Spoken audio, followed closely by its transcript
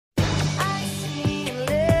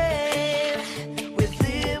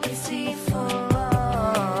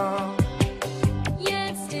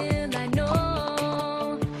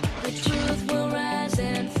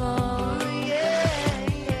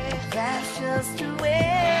just the way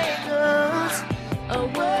it goes. A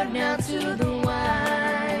word now to the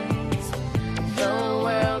wise. The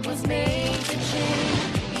world was made to change.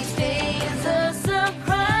 Each day is a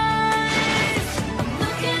surprise. I'm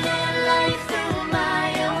looking at life through my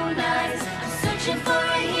own eyes. I'm searching for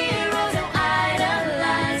a hero to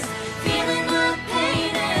idolize. Feeling the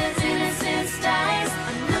pain as innocence dies.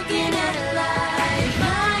 I'm looking at life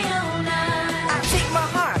my own eyes. I take my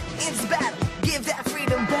heart into battle, give that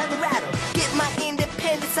freedom bell a rattle. Get my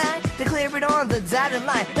independent sign, declare it on the dotted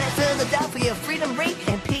line. Let Philadelphia freedom ring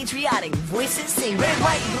and patriotic voices sing. Red,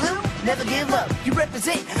 white, blue, never give up. You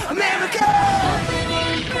represent America. Hoping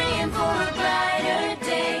and praying for a brighter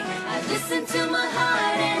day. I listen to my heart.